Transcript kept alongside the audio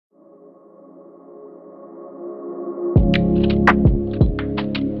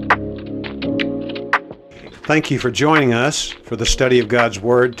Thank you for joining us for the study of God's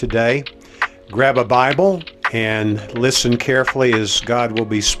Word today. Grab a Bible and listen carefully as God will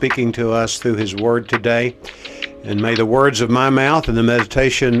be speaking to us through His Word today. And may the words of my mouth and the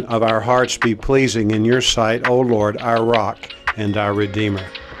meditation of our hearts be pleasing in your sight, O Lord, our rock and our Redeemer.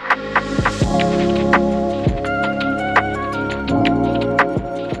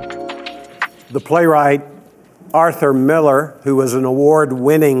 The playwright Arthur Miller, who was an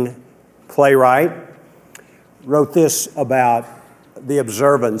award-winning playwright, wrote this about the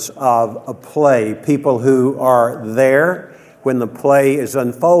observance of a play. People who are there when the play is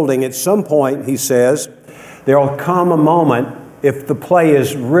unfolding. At some point, he says, there will come a moment, if the play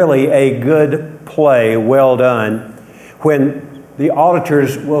is really a good play, well done, when the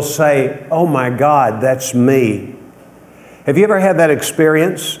auditors will say, "Oh my God, that's me." Have you ever had that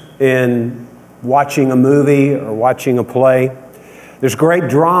experience in watching a movie or watching a play? There's great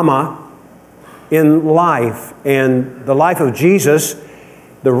drama in life, and the life of Jesus,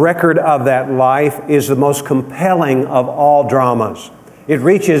 the record of that life, is the most compelling of all dramas. It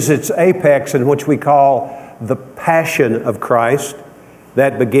reaches its apex in which we call the Passion of Christ.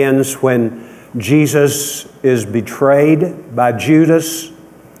 That begins when Jesus is betrayed by Judas.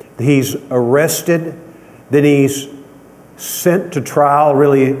 He's arrested. Then he's sent to trial,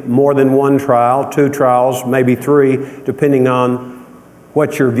 really more than one trial, 2 trials, maybe 3, depending on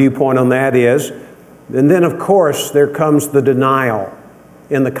what your viewpoint on that is. And then, of course, there comes the denial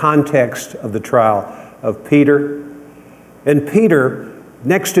in the context of the trial of Peter. And Peter,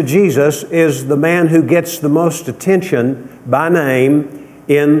 next to Jesus, is the man who gets the most attention by name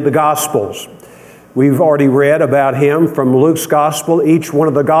in the Gospels. We've already read about him from Luke's Gospel. Each one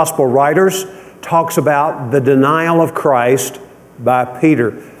of the Gospel writers talks about the denial of Christ by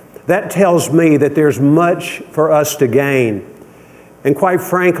Peter. That tells me that there's much for us to gain. And quite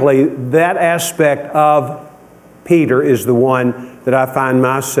frankly, that aspect of Peter is the one that I find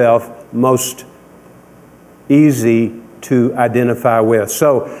myself most easy to identify with.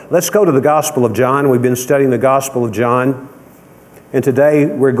 So let's go to the Gospel of John. We've been studying the Gospel of John. And today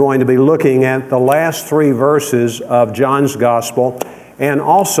we're going to be looking at the last 3 verses of John's Gospel. And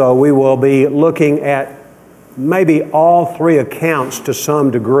also we will be looking at maybe all 3 accounts to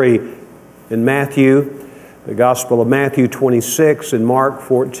some degree in Matthew, the Gospel of Matthew 26 and Mark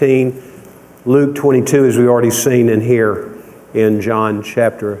 14, Luke 22, as we've already seen in here in John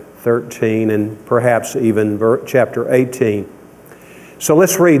chapter 13 and perhaps even chapter 18. So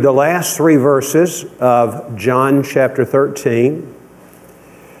let's read the last 3 verses of John chapter 13.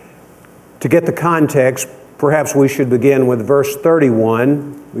 To get the context, perhaps we should begin with verse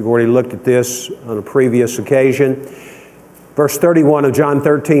 31. We've already looked at this on a previous occasion. Verse 31 of John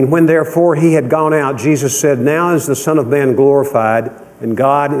 13, "When therefore he had gone out, Jesus said, 'Now is the Son of Man glorified, and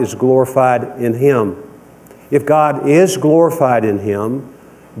God is glorified in him. If God is glorified in him,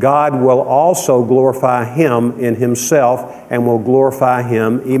 God will also glorify him in himself, and will glorify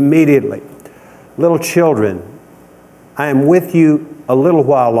him immediately. Little children, I am with you a little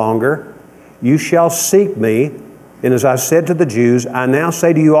while longer. You shall seek me, and as I said to the Jews, I now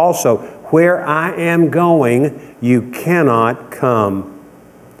say to you also, where I am going, you cannot come.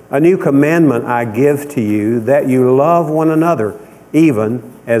 A new commandment I give to you, that you love one another, even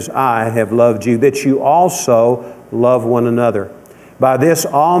as I have loved you, that you also love one another. By this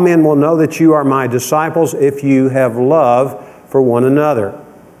all men will know that you are my disciples, if you have love for one another.'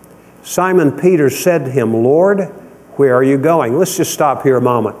 Simon Peter said to him, 'Lord, where are you going?'" Let's just stop here a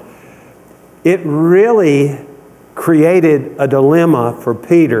moment. It really created a dilemma for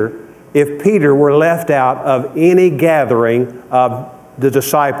Peter if Peter were left out of any gathering of the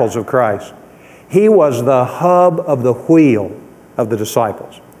disciples of Christ. He was the hub of the wheel of the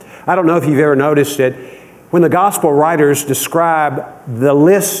disciples. I don't know if you've ever noticed it. When the gospel writers describe the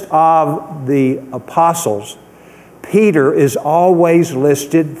list of the apostles, Peter is always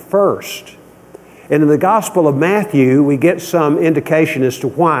listed first. And in the Gospel of Matthew, we get some indication as to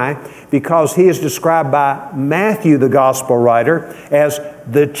why, because he is described by Matthew, the Gospel writer, as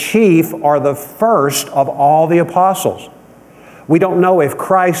the chief or the first of all the apostles. We don't know if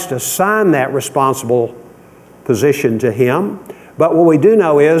Christ assigned that responsible position to him, but what we do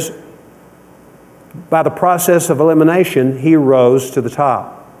know is, by the process of elimination, he rose to the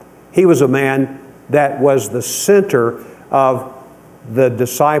top. He was a man that was the center of the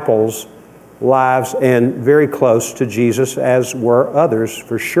disciples' lives and very close to Jesus, as were others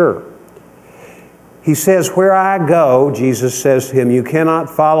for sure. He says, "Where I go," Jesus says to him, "you cannot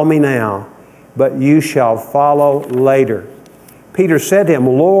follow me now, but you shall follow later." Peter said to him,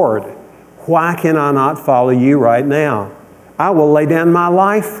 "Lord, why can I not follow you right now? I will lay down my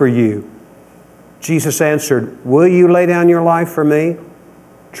life for you." Jesus answered, "Will you lay down your life for me?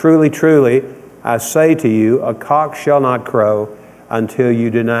 Truly, truly, I say to you, a cock shall not crow until you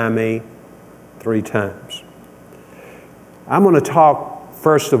deny me 3 times." I'm going to talk,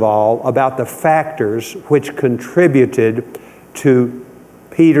 first of all, about the factors which contributed to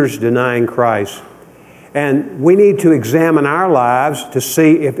Peter's denying Christ. And we need to examine our lives to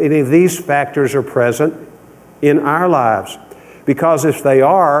see if any of these factors are present in our lives. Because if they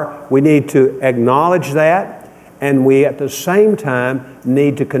are, we need to acknowledge that, and we at the same time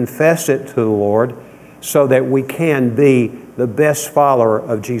need to confess it to the Lord so that we can be the best follower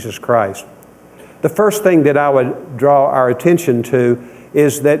of Jesus Christ. The first thing that I would draw our attention to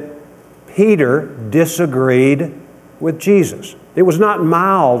is that Peter disagreed with Jesus. It was not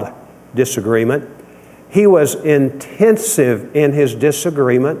mild disagreement. He was intensive in his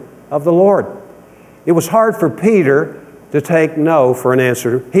disagreement of the Lord. It was hard for Peter to take no for an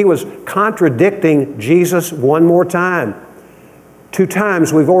answer. He was contradicting Jesus one more time. 2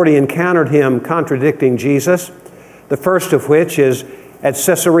 times we've already encountered him contradicting Jesus. The first of which is at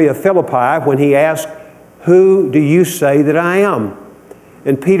Caesarea Philippi when he asked, "Who do you say that I am?"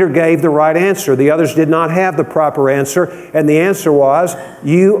 And Peter gave the right answer. The others did not have the proper answer. And the answer was,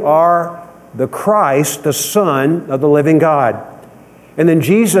 "You are the Christ, the Son of the living God." And then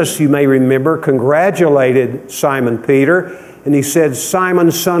Jesus, you may remember, congratulated Simon Peter. And he said,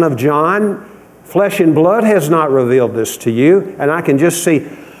 "Simon, son of John, flesh and blood has not revealed this to you." And I can just see,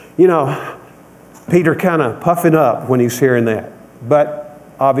 Peter kind of puffing up when he's hearing that. But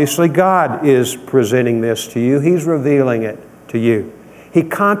obviously God is presenting this to you. He's revealing it to you. He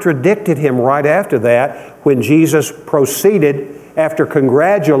contradicted him right after that when Jesus proceeded, after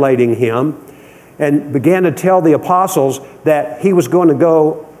congratulating him, and began to tell the apostles that he was going to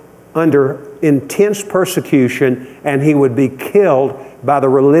go under intense persecution and he would be killed by the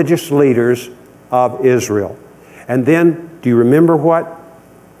religious leaders of Israel. And then, do you remember what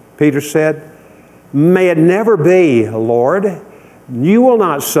Peter said? "May it never be, Lord. You will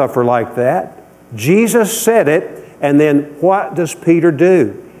not suffer like that." Jesus said it, and then what does Peter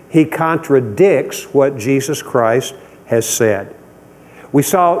do? He contradicts what Jesus Christ has said. We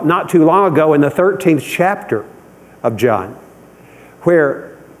saw not too long ago in the 13th chapter of John, where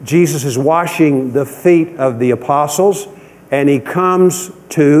Jesus is washing the feet of the apostles, and he comes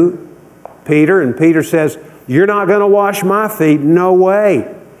to Peter, and Peter says, "You're not going to wash my feet, no way."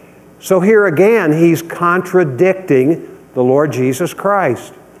 So here again, he's contradicting the Lord Jesus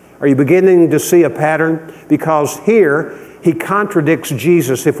Christ. Are you beginning to see a pattern? Because here, he contradicts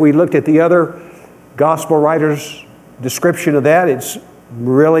Jesus. If we looked at the other gospel writers' description of that, it's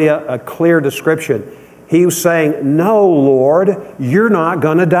really a clear description. He was saying, "No, Lord, you're not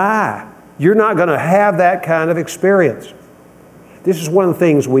going to die. You're not going to have that kind of experience." This is one of the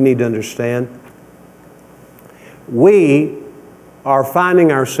things we need to understand. We are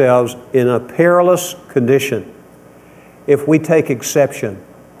finding ourselves in a perilous condition if we take exception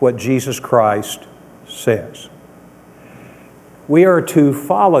what Jesus Christ says. We are to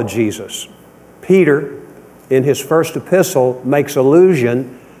follow Jesus. Peter, in his first epistle, makes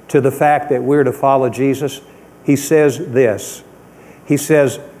allusion to the fact that we're to follow Jesus. He says this. He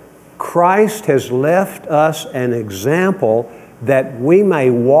says, "Christ has left us an example that we may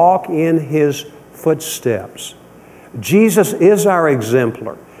walk in his footsteps." Jesus is our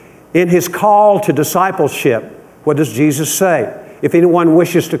exemplar. In his call to discipleship, what does Jesus say? "If anyone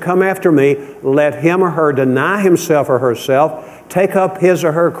wishes to come after me, let him or her deny himself or herself, take up his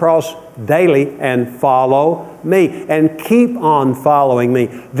or her cross daily and follow me." And keep on following me.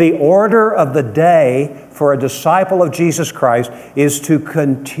 The order of the day for a disciple of Jesus Christ is to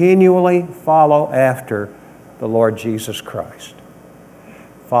continually follow after the Lord Jesus Christ.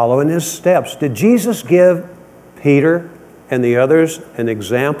 Follow in his steps. Did Jesus give Peter and the others an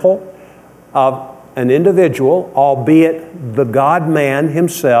example of an individual, albeit the God-man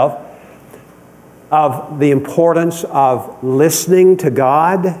himself, of the importance of listening to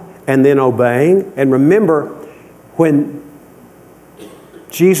God and then obeying? And remember, when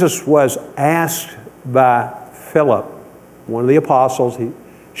Jesus was asked by Philip, one of the apostles,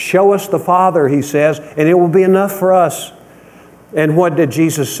 "Show us the Father," he says, "and it will be enough for us." And what did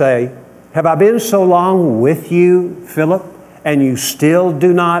Jesus say? "Have I been so long with you, Philip, and you still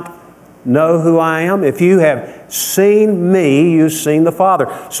do not know who I am? If you have seen me, you've seen the Father."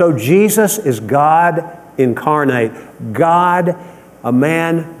 So Jesus is God incarnate. God, a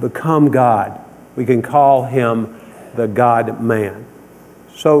man become God. We can call him the God-man.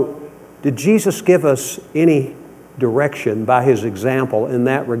 So did Jesus give us any direction by his example in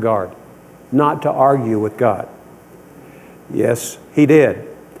that regard? Not to argue with God. Yes, he did.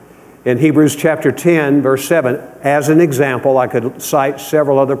 In Hebrews chapter 10, verse 7, as an example, I could cite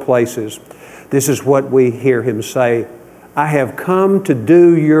several other places. This is what we hear him say, I have come to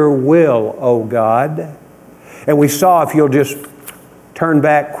do your will, O God. And we saw, if you'll just turn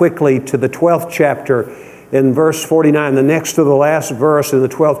back quickly to the 12th chapter, in verse 49, the next to the last verse in the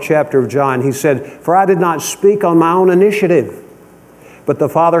 12th chapter of John, he said, For I did not speak on my own initiative, but the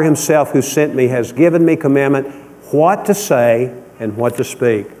Father himself who sent me has given me commandment what to say and what to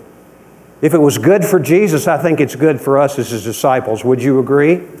speak. If it was good for Jesus, I think it's good for us as his disciples. Would you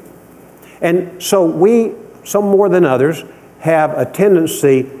agree? And so we, some more than others, have a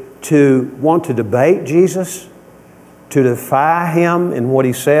tendency to want to debate Jesus, to defy him in what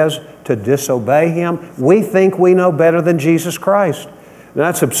he says, to disobey him. We think we know better than Jesus Christ. Now,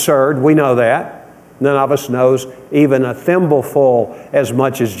 that's absurd. We know that. None of us knows even a thimbleful as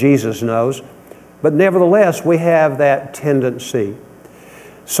much as Jesus knows. But nevertheless, we have that tendency.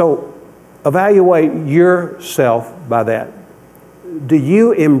 So evaluate yourself by that. Do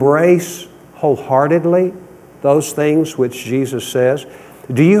you embrace wholeheartedly those things which Jesus says?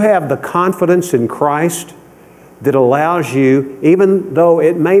 Do you have the confidence in Christ that allows you, even though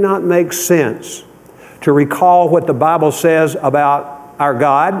it may not make sense, to recall what the Bible says about our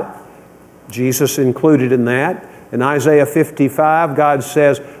God? Jesus included in that. In Isaiah 55, God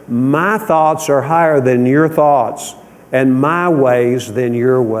says, My thoughts are higher than your thoughts, and my ways than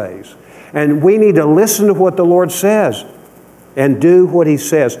your ways. And we need to listen to what the Lord says and do what he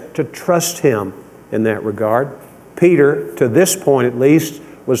says, to trust him in that regard. Peter, to this point at least,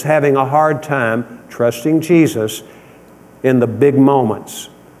 was having a hard time trusting Jesus in the big moments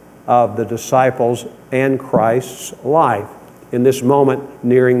of the disciples and Christ's life, in this moment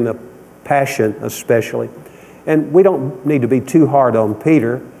nearing the Passion especially. And we don't need to be too hard on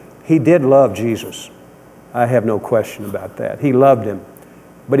Peter. He did love Jesus. I have no question about that. He loved him.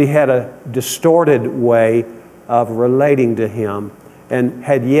 But he had a distorted way of relating to him and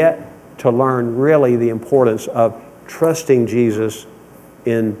had yet to learn really the importance of trusting Jesus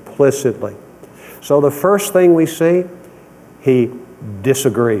implicitly. So the first thing we see, he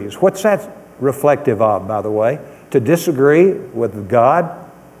disagrees. What's that reflective of, by the way? To disagree with God?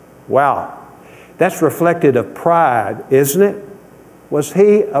 Wow. That's reflected of pride, isn't it? Was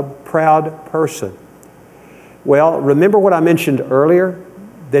he a proud person? Well, remember what I mentioned earlier?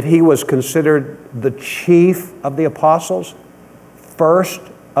 That he was considered the chief of the apostles? First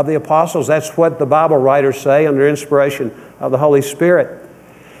of the apostles? That's what the Bible writers say under inspiration of the Holy Spirit.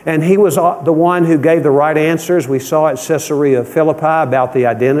 And he was the one who gave the right answers. We saw at Caesarea Philippi about the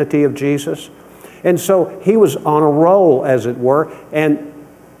identity of Jesus. And so he was on a roll, as it were, and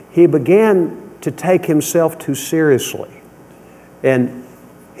he began to take himself too seriously. And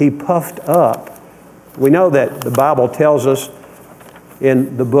he puffed up. We know that the Bible tells us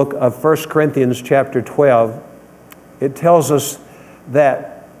in the book of 1 Corinthians chapter 12, it tells us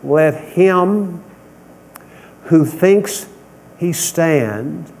that let him who thinks he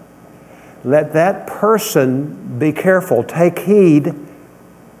stand, let that person be careful, take heed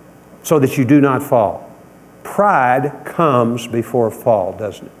so that you do not fall. Pride comes before a fall,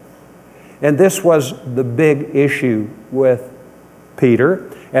 doesn't it? And this was the big issue with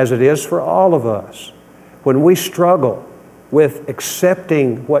Peter, as it is for all of us. When we struggle with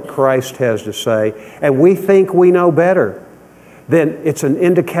accepting what Christ has to say, and we think we know better, then it's an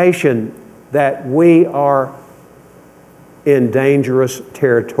indication that we are in dangerous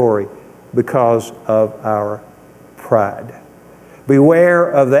territory because of our pride. Beware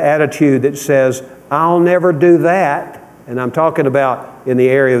of the attitude that says, I'll never do that. And I'm talking about in the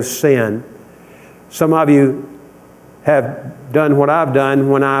area of sin. Some of you have done what I've done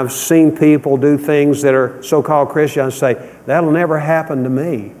when I've seen people do things that are so-called Christians, say, that'll never happen to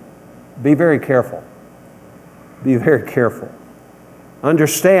me. Be very careful. Be very careful.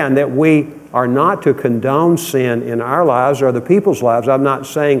 Understand that we are not to condone sin in our lives or the people's lives. I'm not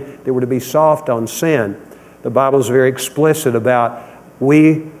saying that we're to be soft on sin. The Bible is very explicit about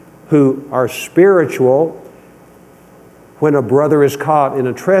we who are spiritual, when a brother is caught in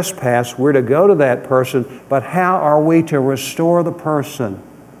a trespass, we're to go to that person, but how are we to restore the person?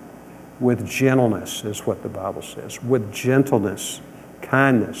 With gentleness, is what the Bible says. With gentleness,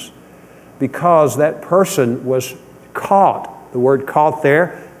 kindness. Because that person was caught. The word caught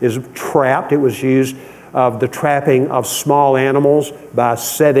there is trapped. It was used of the trapping of small animals by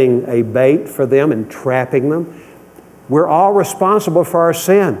setting a bait for them and trapping them. We're all responsible for our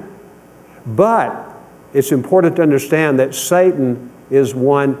sin. But it's important to understand that Satan is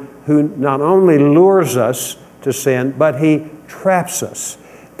one who not only lures us to sin, but he traps us,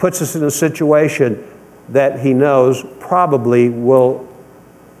 puts us in a situation that he knows probably will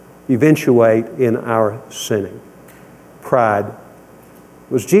eventuate in our sinning. Pride.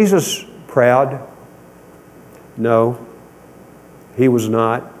 Was Jesus proud? No, he was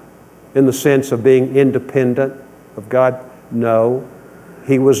not. In the sense of being independent of God? No,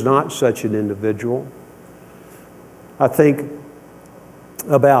 he was not such an individual. I think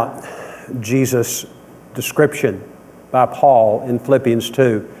about Jesus' description by Paul in Philippians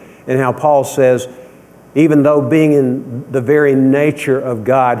 2, and how Paul says, even though being in the very nature of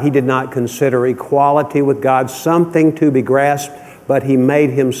God, he did not consider equality with God something to be grasped, but he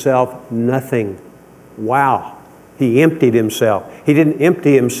made himself nothing. Wow. He emptied himself. He didn't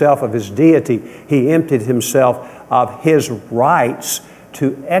empty himself of his deity. He emptied himself of his rights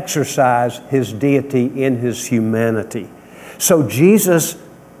to exercise his deity in his humanity. So Jesus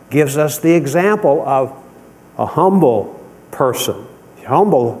gives us the example of a humble person, a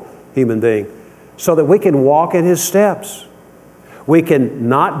humble human being, so that we can walk in his steps. We can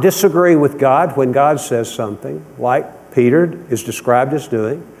not disagree with God when God says something, like Peter is described as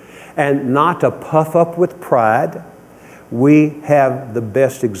doing, and not to puff up with pride. We have the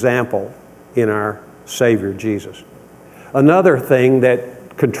best example in our Savior, Jesus. Another thing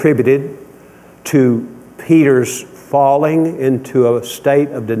that contributed to Peter's falling into a state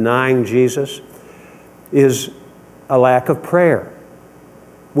of denying Jesus is a lack of prayer.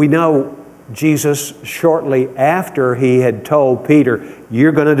 We know Jesus, shortly after he had told Peter,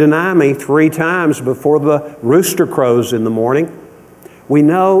 "You're going to deny me 3 times before the rooster crows in the morning," we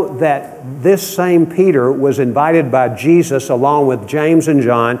know that this same Peter was invited by Jesus, along with James and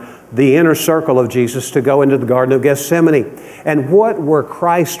John, the inner circle of Jesus, to go into the Garden of Gethsemane. And what were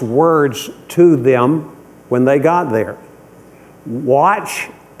Christ's words to them when they got there? Watch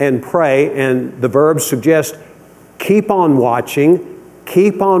and pray, and the verbs suggest keep on watching,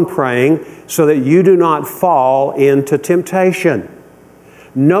 keep on praying, so that you do not fall into temptation.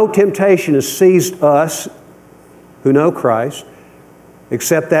 No temptation has seized us who know Christ,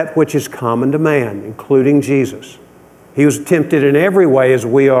 except that which is common to man, including Jesus. He was tempted in every way as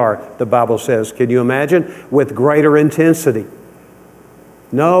we are, the Bible says. Can you imagine? With greater intensity.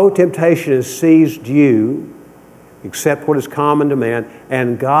 No temptation has seized you except what is common to man,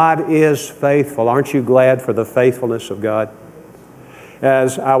 and God is faithful. Aren't you glad for the faithfulness of God?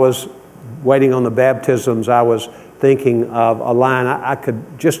 As I was waiting on the baptisms, I was thinking of a line. I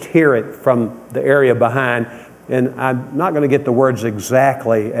could just hear it from the area behind, and I'm not going to get the words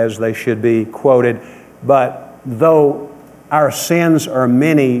exactly as they should be quoted, but though our sins are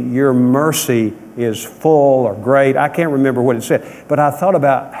many, your mercy is full or great. I can't remember what it said, but I thought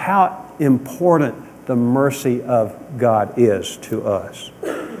about how important the mercy of God is to us.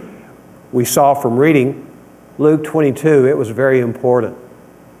 We saw from reading Luke 22, it was very important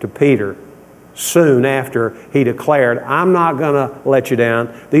to Peter soon after he declared, "I'm not going to let you down.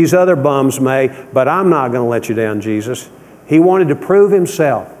 These other bums may, but I'm not going to let you down, Jesus." He wanted to prove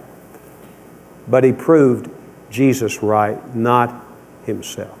himself, but he proved Jesus right, not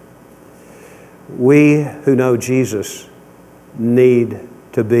himself. We who know Jesus need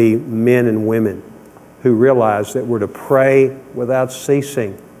to be men and women who realize that we're to pray without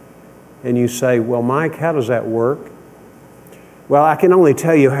ceasing. And you say, "Well, Mike, how does that work?" Well, I can only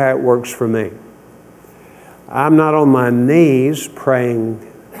tell you how it works for me. I'm not on my knees praying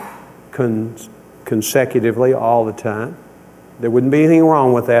consecutively all the time. There wouldn't be anything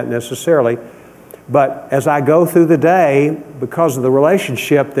wrong with that necessarily. But as I go through the day, because of the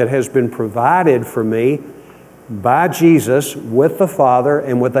relationship that has been provided for me by Jesus with the Father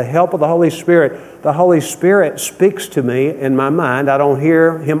and with the help of the Holy Spirit speaks to me in my mind. I don't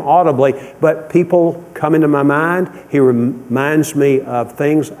hear Him audibly, but people come into my mind. He reminds me of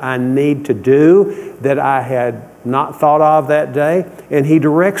things I need to do that I had not thought of that day, and He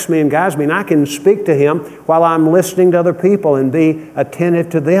directs me and guides me, and I can speak to Him while I'm listening to other people and be attentive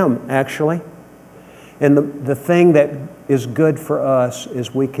to them, actually. And the thing that is good for us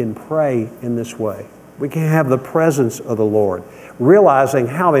is we can pray in this way. We can have the presence of the Lord, realizing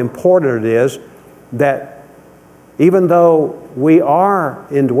how important it is that even though we are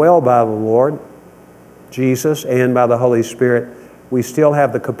indwelled by the Lord, Jesus, and by the Holy Spirit, we still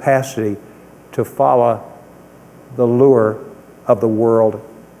have the capacity to follow the lure of the world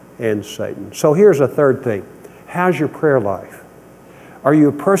and Satan. So here's a third thing. How's your prayer life? Are you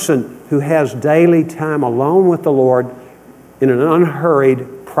a person who has daily time alone with the Lord in an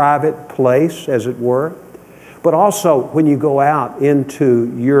unhurried, private place, as it were? But also when you go out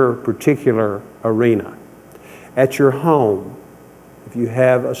into your particular arena, at your home, if you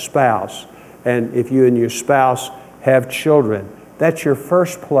have a spouse, and if you and your spouse have children, that's your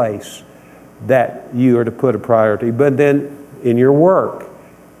first place that you are to put a priority. But then in your work,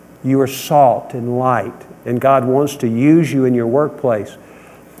 You are salt and light, and God wants to use you in your workplace.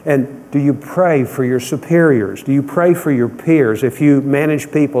 And do you pray for your superiors? Do you pray for your peers? If you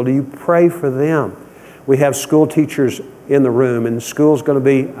manage people, do you pray for them? We have school teachers in the room, and school's going to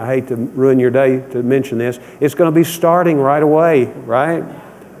be, I hate to ruin your day to mention this, it's going to be starting right away, right?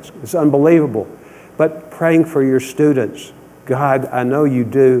 It's unbelievable. But praying for your students. God, I know you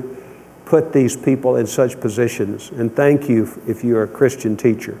do put these people in such positions. And thank you if you're a Christian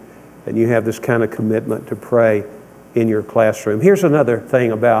teacher and you have this kind of commitment to pray in your classroom. Here's another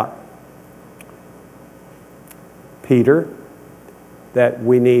thing about Peter that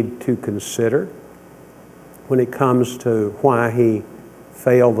we need to consider when it comes to why he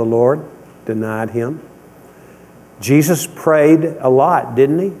failed the Lord, denied Him. Jesus prayed a lot,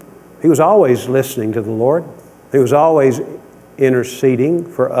 didn't he? He was always listening to the Lord. He was always interceding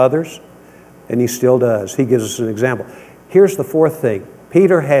for others, and he still does. He gives us an example. Here's the fourth thing.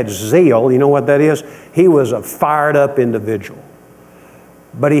 Peter had zeal. You know what that is? He was a fired up individual.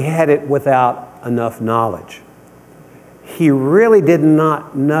 But he had it without enough knowledge. He really did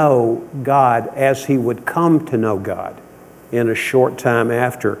not know God as he would come to know God in a short time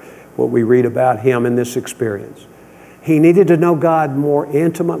after what we read about him in this experience. He needed to know God more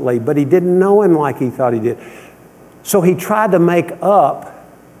intimately, but he didn't know Him like he thought he did. So he tried to make up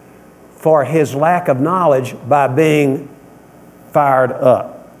for his lack of knowledge by being fired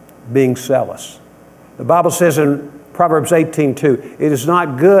up, being zealous. The Bible says in Proverbs 18:2, it is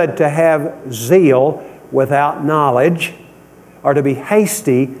not good to have zeal without knowledge, or to be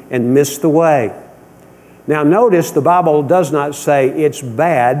hasty and miss the way. Now notice the Bible does not say it's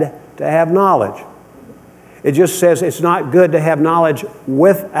bad to have knowledge. It just says it's not good to have knowledge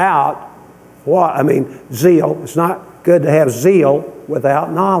without what? Zeal. It's not good to have zeal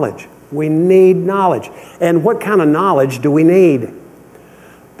without knowledge. We need knowledge. And what kind of knowledge do we need?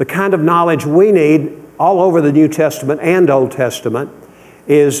 The kind of knowledge we need all over the New Testament and Old Testament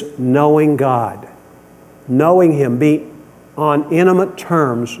is knowing God. Knowing Him, be on intimate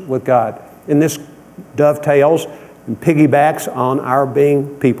terms with God. And this dovetails and piggybacks on our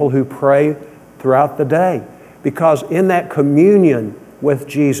being people who pray throughout the day. Because in that communion with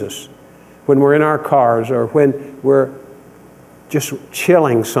Jesus, when we're in our cars or when we're just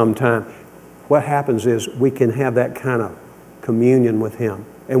chilling sometime, what happens is we can have that kind of communion with Him.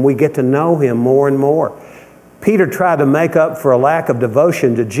 And we get to know Him more and more. Peter tried to make up for a lack of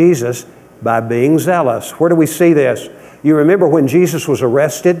devotion to Jesus by being zealous. Where do we see this? You remember when Jesus was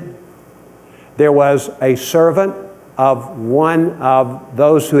arrested? There was a servant of one of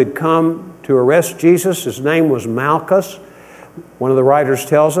those who had come to arrest Jesus. His name was Malchus, one of the writers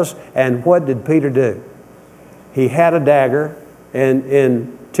tells us. And what did Peter do? He had a dagger, and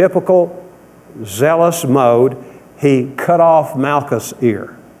in typical zealous mode, he cut off Malchus'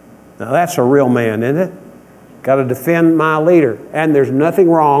 ear. Now that's a real man, isn't it? Got to defend my leader. And there's nothing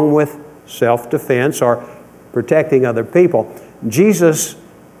wrong with self-defense or protecting other people. Jesus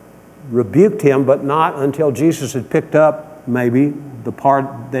rebuked him, but not until Jesus had picked up maybe the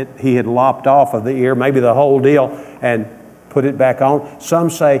part that he had lopped off of the ear, maybe the whole deal, and put it back on. Some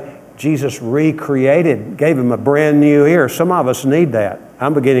say Jesus recreated, gave him a brand new ear. Some of us need that.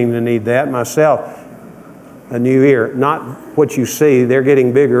 I'm beginning to need that myself. A new ear. Not what you see. They're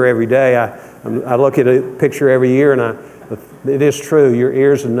getting bigger every day. I look at a picture every year, and it is true. Your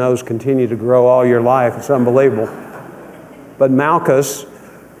ears and nose continue to grow all your life. It's unbelievable. But Malchus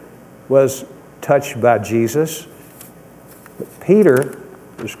was touched by Jesus. But Peter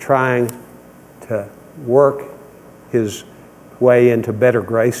was trying to work his way into better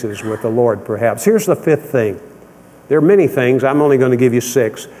graces with the Lord, perhaps. Here's the fifth thing. There are many things. I'm only going to give you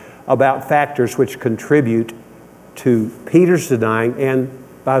 6 about factors which contribute to Peter's denying and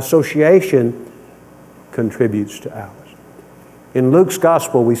by association contributes to ours. In Luke's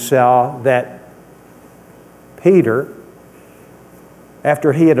gospel, we saw that Peter,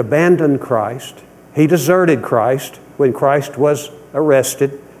 after he had abandoned Christ, he deserted Christ when Christ was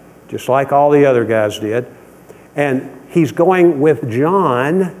arrested, just like all the other guys did. And he's going with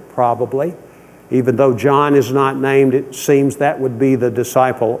John, probably, even though John is not named. It seems that would be the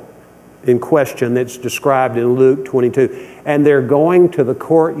disciple in question that's described in Luke 22. And they're going to the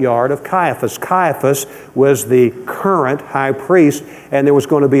courtyard of Caiaphas. Caiaphas was the current high priest, and there was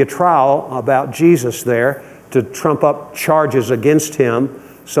going to be a trial about Jesus there to trump up charges against him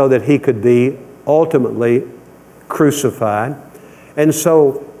so that he could be ultimately crucified. And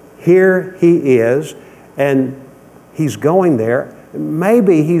so here he is, and he's going there.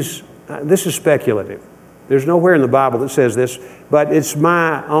 Maybe this is speculative. There's nowhere in the Bible that says this, but it's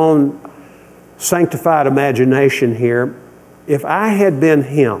my own sanctified imagination here. if I had been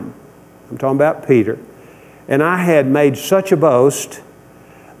him, I'm talking about Peter, and I had made such a boast,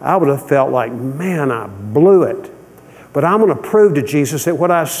 I would have felt like, man, I blew it. But I'm going to prove to Jesus that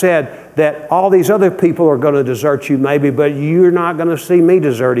what I said, that all these other people are going to desert you maybe, but you're not going to see me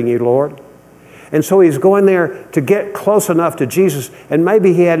deserting you, Lord. And so he's going there to get close enough to Jesus, and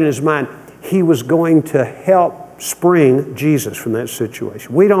maybe he had in his mind, he was going to help spring Jesus from that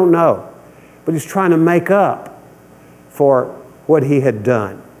situation. We don't know. But he's trying to make up for what he had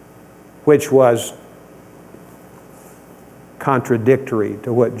done, which was contradictory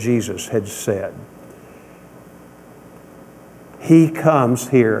to what Jesus had said. He comes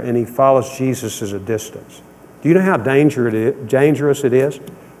here and he follows Jesus at a distance. Do you know how dangerous it is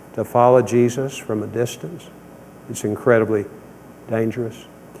to follow Jesus from a distance? It's incredibly dangerous.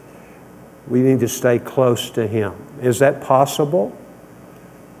 We need to stay close to him. Is that possible?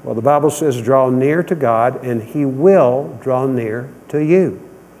 Well, the Bible says, draw near to God and he will draw near to you.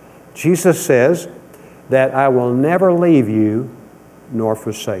 Jesus says that I will never leave you nor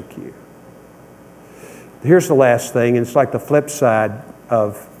forsake you. Here's the last thing, and it's like the flip side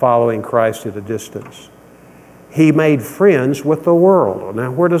of following Christ at a distance. He made friends with the world.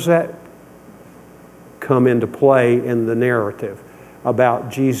 Now, where does that come into play in the narrative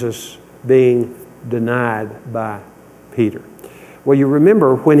about Jesus being denied by Peter? Well, you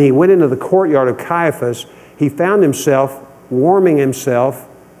remember when he went into the courtyard of Caiaphas, he found himself warming himself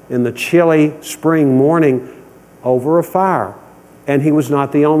in the chilly spring morning over a fire. And he was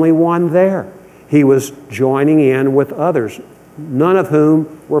not the only one there. He was joining in with others, none of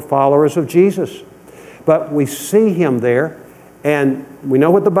whom were followers of Jesus. But we see him there, and we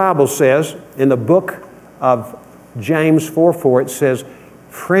know what the Bible says. In the book of James 4:4, it says,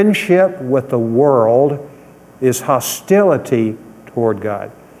 friendship with the world is hostility toward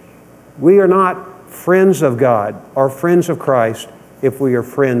God. We are not friends of God or friends of Christ if we are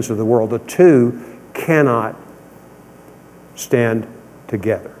friends of the world. The two cannot stand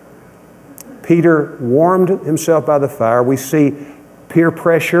together. Peter warmed himself by the fire. We see peer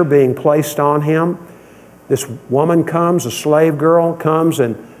pressure being placed on him. This woman comes, a slave girl comes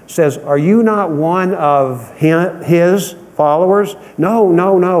and says, are you not one of his followers? No,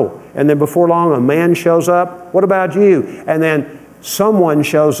 no, no. And then before long, a man shows up. What about you? And then someone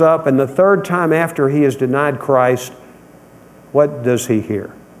shows up, and the third time after he has denied Christ, what does he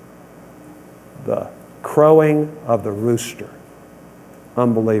hear? The crowing of the rooster.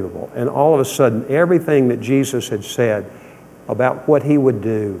 Unbelievable. And all of a sudden, everything that Jesus had said about what he would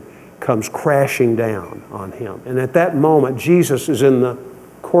do comes crashing down on him. And at that moment, Jesus is in the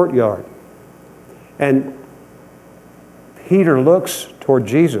courtyard. And Peter looks toward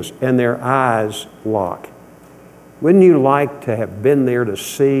Jesus, and their eyes lock. Wouldn't you like to have been there to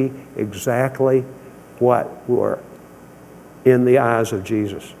see exactly what were in the eyes of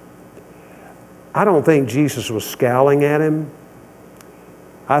Jesus? I don't think Jesus was scowling at him.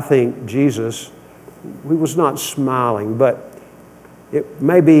 I think Jesus, he was not smiling, but it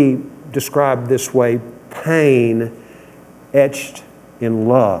may be described this way, pain etched in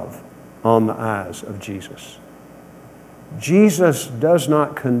love on the eyes of Jesus. Jesus does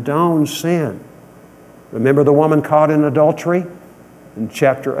not condone sin. Remember the woman caught in adultery in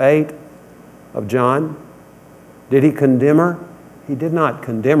chapter 8 of John? Did he condemn her? He did not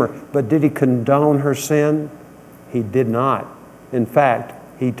condemn her. But did he condone her sin? He did not. In fact,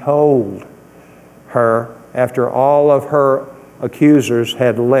 he told her, after all of her accusers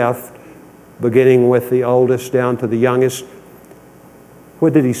had left, beginning with the oldest down to the youngest,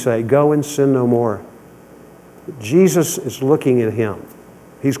 what did he say? Go and sin no more. Jesus is looking at him.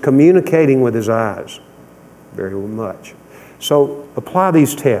 He's communicating with his eyes very much. So apply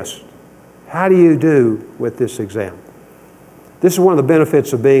these tests. How do you do with this exam? This is one of the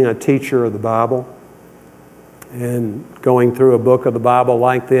benefits of being a teacher of the Bible and going through a book of the Bible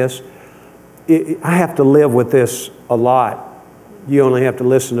like this. I have to live with this a lot. You only have to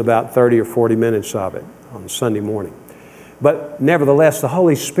listen to about 30 or 40 minutes of it on Sunday morning. But nevertheless, the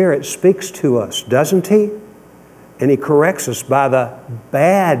Holy Spirit speaks to us, doesn't he? And he corrects us by the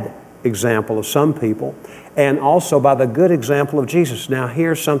bad example of some people and also by the good example of Jesus. Now,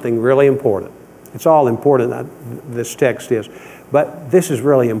 here's something really important. It's all important, this text is, but this is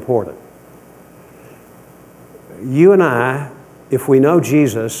really important. You and I, if we know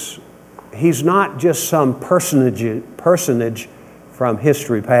Jesus, he's not just some personage from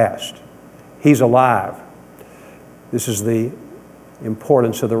history past. He's alive. This is the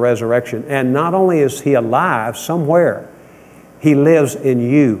importance of the resurrection. And not only is he alive somewhere, he lives in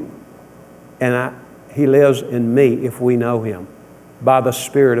you. And he lives in me if we know him by the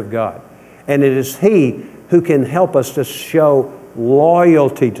Spirit of God. And it is he who can help us to show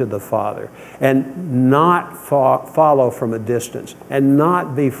loyalty to the Father and not follow from a distance and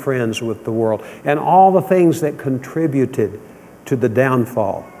not be friends with the world and all the things that contributed to the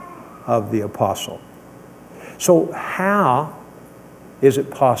downfall of the apostle. So how is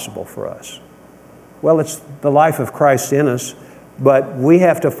it possible for us? Well, it's the life of Christ in us, but we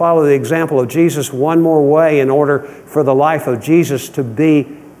have to follow the example of Jesus one more way in order for the life of Jesus to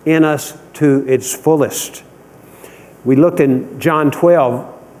be in us to its fullest. We looked in John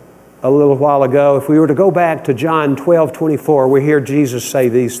 12 a little while ago. If we were to go back to John 12:24, we hear Jesus say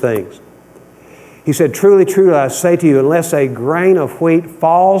these things. He said, "Truly, truly, I say to you, unless a grain of wheat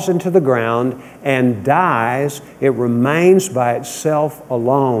falls into the ground and dies, it remains by itself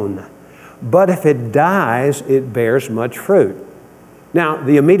alone. But if it dies, it bears much fruit." Now,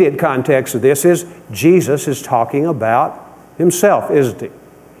 the immediate context of this is Jesus is talking about himself, isn't he?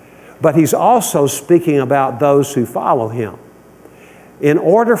 But he's also speaking about those who follow him. In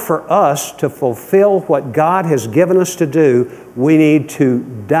order for us to fulfill what God has given us to do, we need to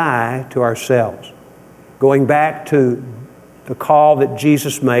die to ourselves. Going back to the call that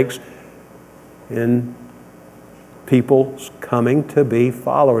Jesus makes in people's coming to be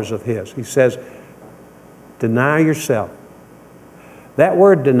followers of his. He says, deny yourself. That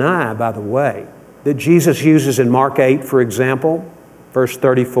word deny, by the way, that Jesus uses in Mark 8, for example, verse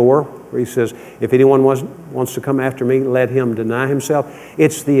 34, where he says, if anyone wants to come after me, let him deny himself.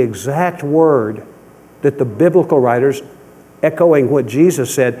 It's the exact word that the biblical writers, echoing what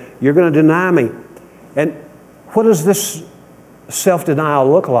Jesus said, you're going to deny me. And what does this self-denial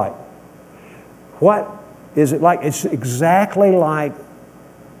look like? What is it like? It's exactly like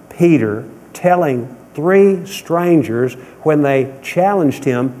Peter telling 3 strangers when they challenged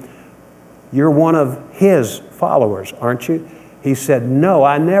him, you're one of his followers, aren't you? He said, no,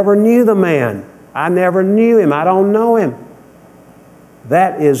 I never knew the man. I never knew him. I don't know him.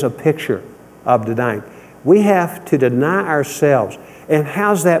 That is a picture of denying. We have to deny ourselves. And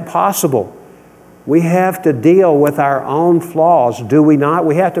how's that possible? We have to deal with our own flaws, do we not?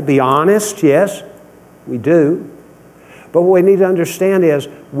 We have to be honest, yes, we do. But what we need to understand is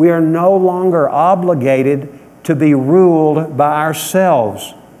we are no longer obligated to be ruled by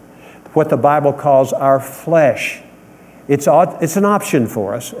ourselves, what the Bible calls our flesh. It's an option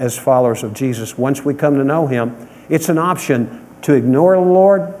for us as followers of Jesus. Once we come to know him, it's an option to ignore the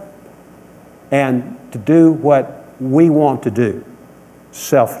Lord and to do what we want to do,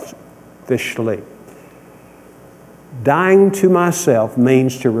 selfishly. Dying to myself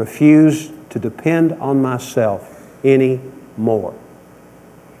means to refuse to depend on myself anymore.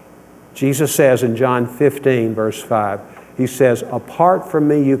 Jesus says in John 15, verse 5, he says, apart from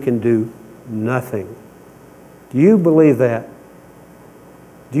me you can do nothing. Do you believe that?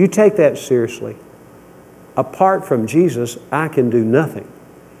 Do you take that seriously? Apart from Jesus, I can do nothing.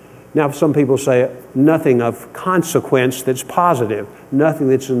 Now, some people say nothing of consequence that's positive, nothing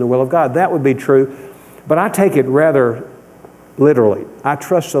that's in the will of God. That would be true, but I take it rather literally. I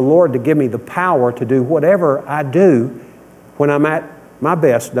trust the Lord to give me the power to do whatever I do when I'm at my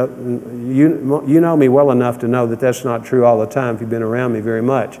best. You know me well enough to know that that's not true all the time if you've been around me very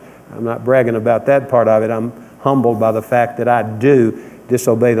much. I'm not bragging about that part of it. I'm humbled by the fact that I do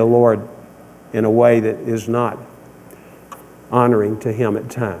disobey the Lord in a way that is not honoring to him at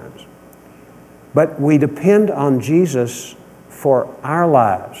times. But we depend on Jesus for our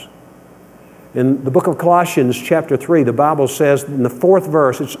lives. In the book of Colossians chapter 3, the Bible says in the 4th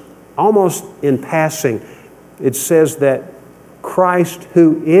verse, it's almost in passing, it says that Christ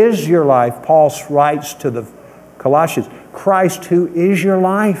who is your life, Paul writes to the Colossians, Christ who is your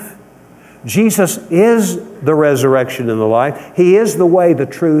life. Jesus is the resurrection and the life. He is the way, the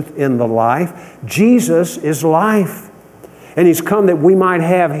truth, and the life. Jesus is life. And he's come that we might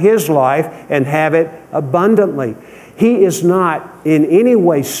have his life and have it abundantly. He is not in any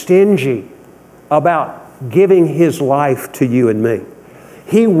way stingy about giving his life to you and me.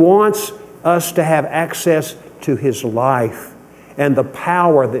 He wants us to have access to his life and the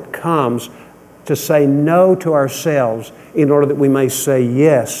power that comes to say no to ourselves in order that we may say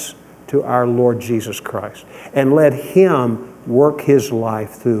yes to our Lord Jesus Christ and let him work his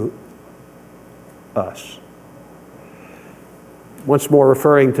life through us. Once more,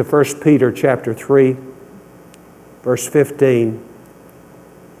 referring to 1 Peter chapter 3, verse 15,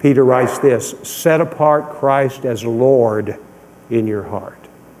 Peter writes this, set apart Christ as Lord in your heart.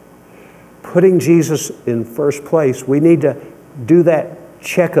 Putting Jesus in first place, we need to do that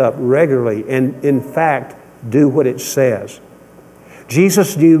checkup regularly and, in fact, do what it says.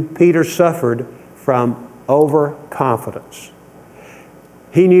 Jesus knew Peter suffered from overconfidence.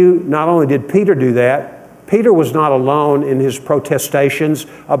 He knew not only did Peter do that, Peter was not alone in his protestations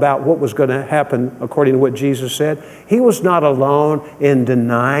about what was going to happen according to what Jesus said. He was not alone in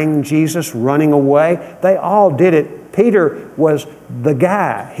denying Jesus, running away. They all did it. Peter was the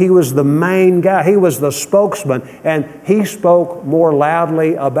guy. He was the main guy. He was the spokesman. And he spoke more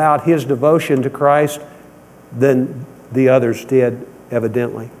loudly about his devotion to Christ than the others did,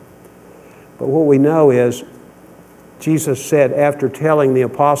 evidently. But what we know is Jesus said, after telling the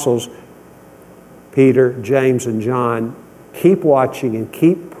apostles, Peter, James, and John, keep watching and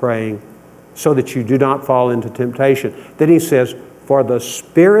keep praying so that you do not fall into temptation. Then he says, for the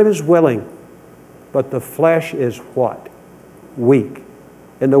spirit is willing, but the flesh is what? Weak.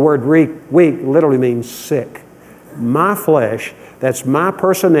 And the word weak literally means sick. My flesh, that's my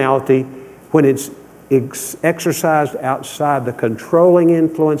personality, when it's exercised outside the controlling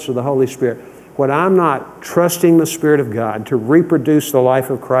influence of the Holy Spirit, when I'm not trusting the Spirit of God to reproduce the life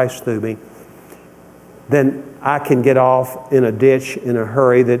of Christ through me, then I can get off in a ditch in a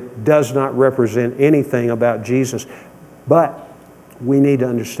hurry that does not represent anything about Jesus. But we need to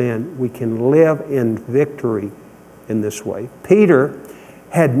understand we can live in victory in this way. Peter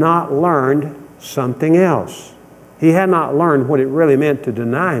had not learned something else. He had not learned what it really meant to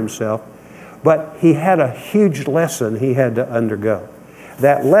deny himself, but he had a huge lesson he had to undergo.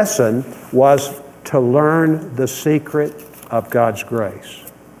 That lesson was to learn the secret of God's grace.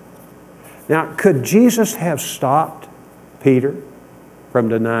 Now, could Jesus have stopped Peter from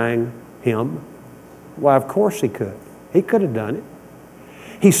denying him? Well, of course he could. He could have done it.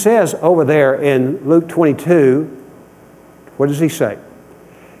 He says over there in Luke 22, what does he say?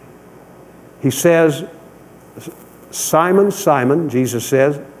 He says, Simon, Simon, Jesus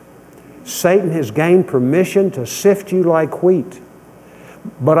says, Satan has gained permission to sift you like wheat.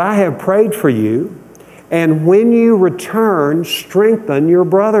 But I have prayed for you, and when you return, strengthen your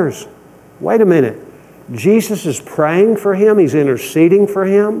brothers. Wait a minute. Jesus is praying for him. He's interceding for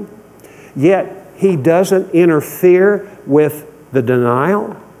him. Yet he doesn't interfere with the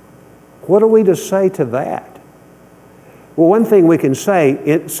denial. What are we to say to that? Well, one thing we can say,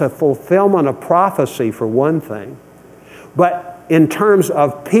 it's a fulfillment of prophecy for one thing. But in terms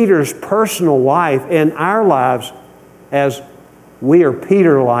of Peter's personal life and our lives, as we are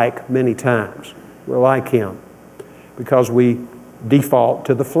Peter-like many times. We're like him because we default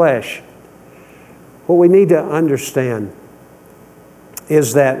to the flesh. What we need to understand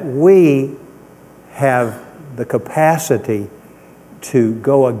is that we have the capacity to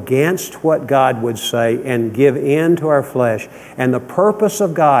go against what God would say and give in to our flesh. And the purpose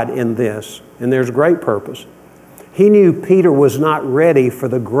of God in this, and there's great purpose, he knew Peter was not ready for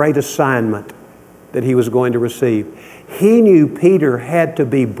the great assignment that he was going to receive. He knew Peter had to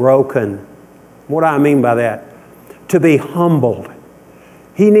be broken. What do I mean by that? To be humbled.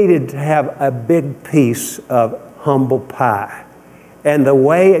 He needed to have a big piece of humble pie. And the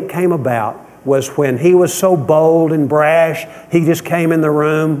way it came about was when he was so bold and brash, he just came in the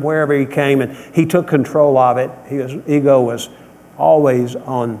room, wherever he came, and he took control of it. His ego was always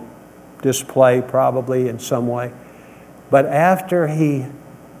on display, probably in some way. But after he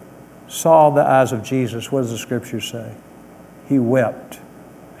saw the eyes of Jesus, what does the Scripture say? He wept.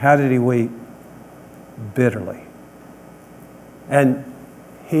 How did he weep? Bitterly. And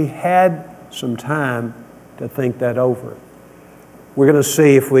he had some time to think that over. We're going to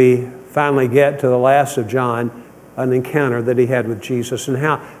see, if we finally get to the last of John, an encounter that he had with Jesus and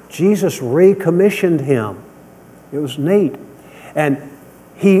how Jesus recommissioned him. It was neat. And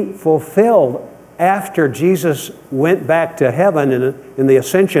he fulfilled, after Jesus went back to heaven in the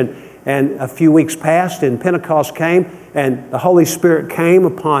ascension, and a few weeks passed and Pentecost came, and the Holy Spirit came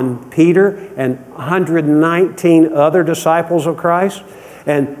upon Peter and 119 other disciples of Christ.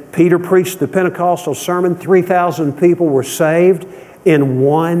 And Peter preached the Pentecostal sermon. 3,000 people were saved in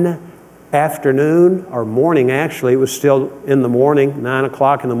one afternoon, or morning actually. It was still in the morning, 9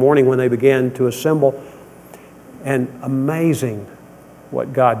 o'clock in the morning when they began to assemble. And amazing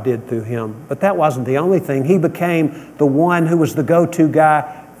what God did through him. But that wasn't the only thing. He became the one who was the go-to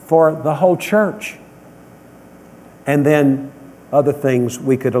guy for the whole church. And then other things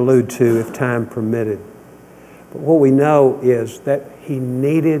we could allude to if time permitted. But what we know is that he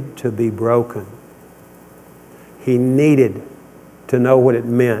needed to be broken. He needed to know what it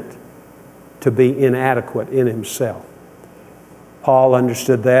meant to be inadequate in himself. Paul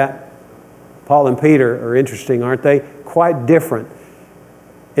understood that. Paul and Peter are interesting, aren't they? Quite different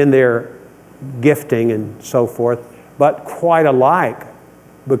in their gifting and so forth, but quite alike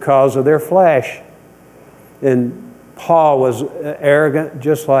because of their flesh. And Paul was arrogant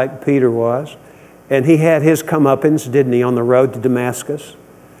just like Peter was. And he had his comeuppance, didn't he, on the road to Damascus.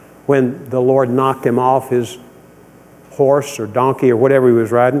 when the Lord knocked him off his horse or donkey or whatever he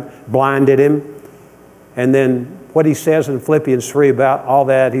was riding, blinded him. And then what he says in Philippians 3 about all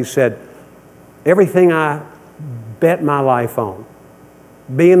that, he said, everything I bet my life on,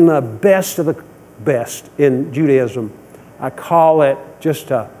 being the best of the best in Judaism, I call it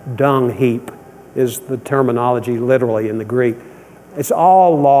just a dung heap, is the terminology literally in the Greek. It's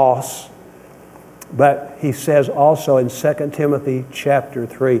all loss. But he says also in 2 Timothy chapter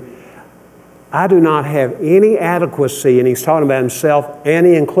 3, I do not have any adequacy, and he's talking about himself, and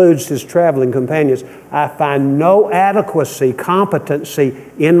he includes his traveling companions. I find no adequacy,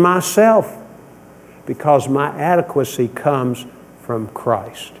 competency in myself, because my adequacy comes from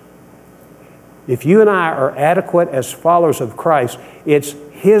Christ. If you and I are adequate as followers of Christ, it's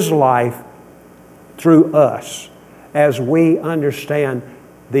His life through us as we understand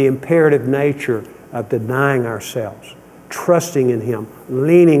the imperative nature of denying ourselves, trusting in Him,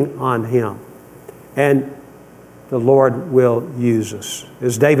 leaning on Him. And the Lord will use us.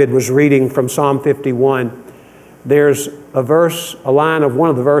 As David was reading from Psalm 51, there's a line of one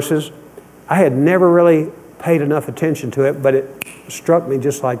of the verses. I had never really paid enough attention to it, but it struck me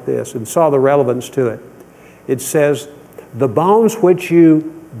just like this and saw the relevance to it. It says, the bones which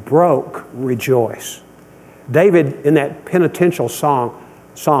you broke rejoice. David, in that penitential psalm,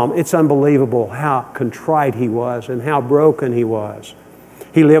 it's unbelievable how contrite he was and how broken he was.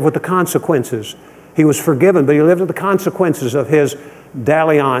 He lived with the consequences. He was forgiven, but he lived with the consequences of his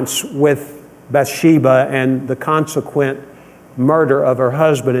dalliance with Bathsheba and the consequent murder of her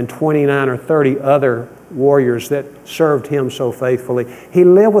husband and 29 or 30 other warriors that served him so faithfully. He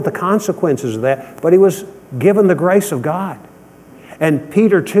lived with the consequences of that, but he was given the grace of God. And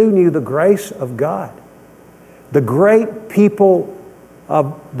Peter too knew the grace of God. The great people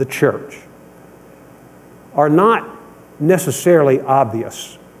of the church are not necessarily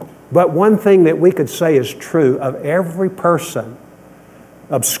obvious. But one thing that we could say is true of every person,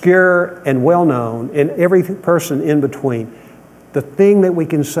 obscure and well-known, and every person in between, the thing that we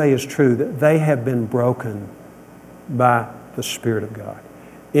can say is true, that they have been broken by the Spirit of God.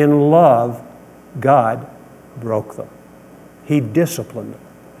 In love, God broke them. He disciplined them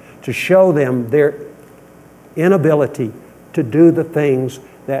to show them their inability to do the things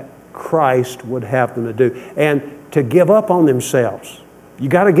that Christ would have them to do, and to give up on themselves. You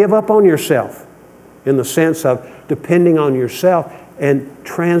got to give up on yourself in the sense of depending on yourself and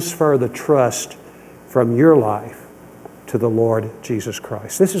transfer the trust from your life to the Lord Jesus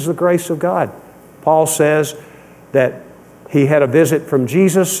Christ. This is the grace of God. Paul says that he had a visit from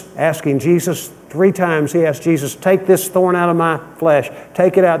Jesus, asking Jesus 3 times. He asked Jesus, take this thorn out of my flesh.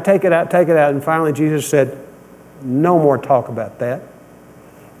 Take it out, take it out, take it out. And finally Jesus said, no more talk about that.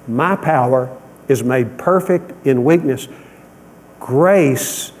 My power is made perfect in weakness.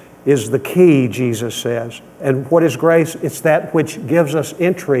 Grace is the key, Jesus says. And what is grace? It's that which gives us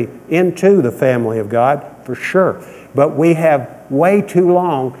entry into the family of God, for sure. But we have way too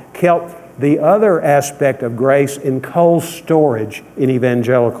long kept the other aspect of grace in cold storage in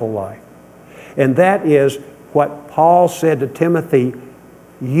evangelical life. And that is what Paul said to Timothy,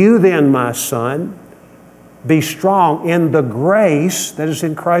 you then, my son, be strong in the grace that is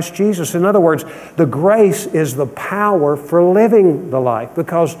in Christ Jesus. In other words, the grace is the power for living the life,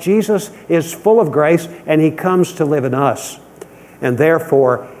 because Jesus is full of grace and He comes to live in us. And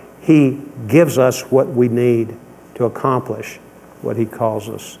therefore, He gives us what we need to accomplish what He calls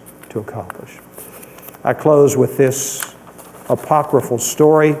us to accomplish. I close with this apocryphal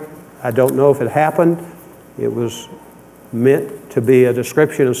story. I don't know if it happened. It was meant to be a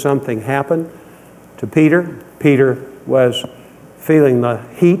description of something happened to Peter. Peter was feeling the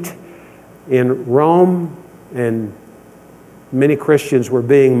heat in Rome, and many Christians were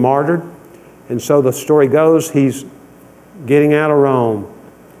being martyred. And so the story goes, he's getting out of Rome.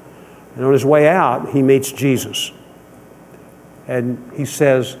 And on his way out, he meets Jesus. And he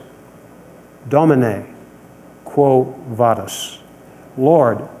says, Domine, quo vadis?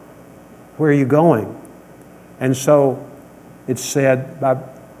 Lord, where are you going? And so it's said by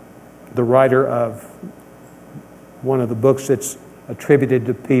the writer of one of the books that's attributed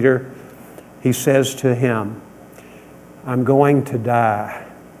to Peter, he says to him, I'm going to die.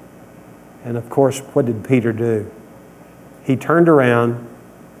 And of course, what did Peter do? He turned around,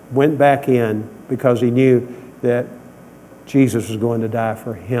 went back in, because he knew that Jesus was going to die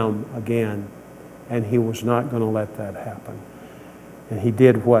for him again, and he was not going to let that happen. And he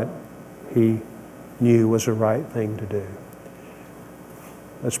did what he knew was the right thing to do.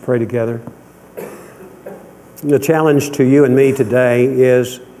 Let's pray together. The challenge to you and me today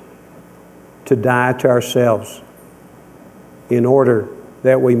is to die to ourselves in order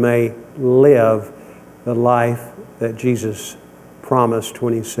that we may live the life that Jesus promised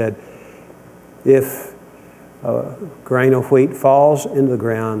when he said, if a grain of wheat falls into the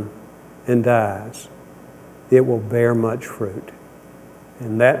ground and dies, it will bear much fruit.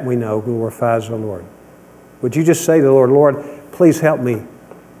 And that we know glorifies the Lord. Would you just say to the Lord, Lord, please help me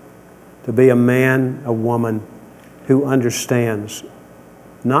to be a man, a woman who understands,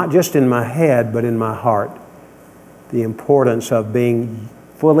 not just in my head, but in my heart, the importance of being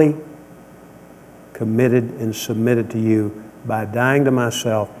fully committed and submitted to you by dying to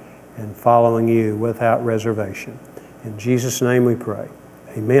myself and following you without reservation. In Jesus' name we pray.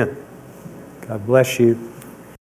 Amen. God bless you.